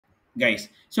guys.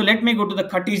 So let me go to the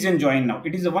Cartesian join now.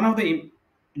 It is one of the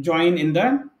join in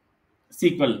the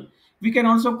SQL. We can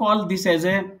also call this as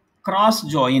a cross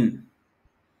join.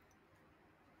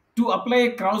 To apply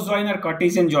a cross join or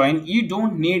Cartesian join, you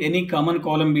don't need any common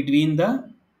column between the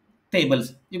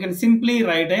tables. You can simply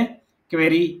write a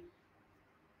query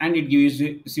and it gives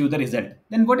you the result.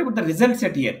 Then what about the result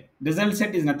set here? Result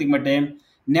set is nothing but a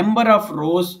number of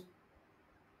rows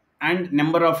and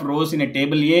number of rows in a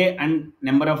table A and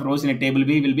number of rows in a table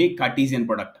B will be Cartesian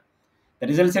product. The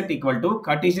result set equal to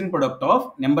Cartesian product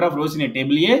of number of rows in a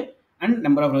table A and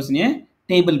number of rows in a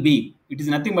table B. It is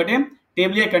nothing but a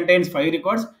table A contains 5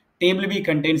 records, table B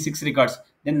contains 6 records.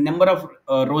 Then number of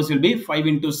rows will be 5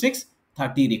 into 6,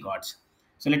 30 records.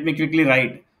 So let me quickly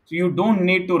write. So you don't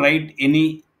need to write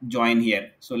any join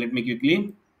here. So let me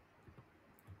quickly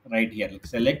write here.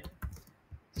 Select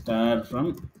star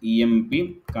from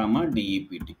emp comma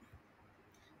dept.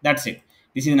 That's it.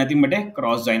 This is nothing but a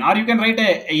cross join, or you can write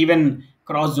a even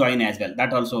cross join as well.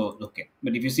 That also okay.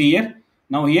 But if you see here,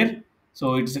 now here,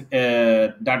 so it's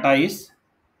data is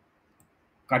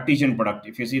Cartesian product.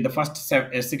 If you see the first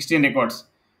 16 records,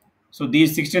 so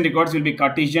these 16 records will be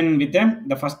Cartesian with them,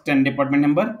 the first 10 department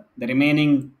number, the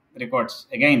remaining records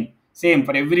again same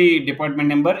for every department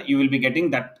number. You will be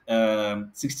getting that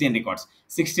 16 records.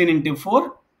 16 into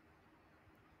 4,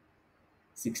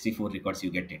 64 records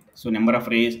you get it. So number of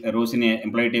rows in a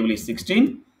employee table is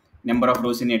 16. Number of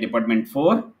rows in a department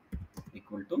 4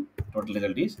 equal to total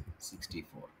result is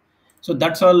 64. So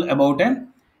that's all about a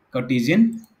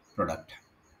Cartesian product.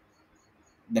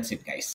 That's it, guys.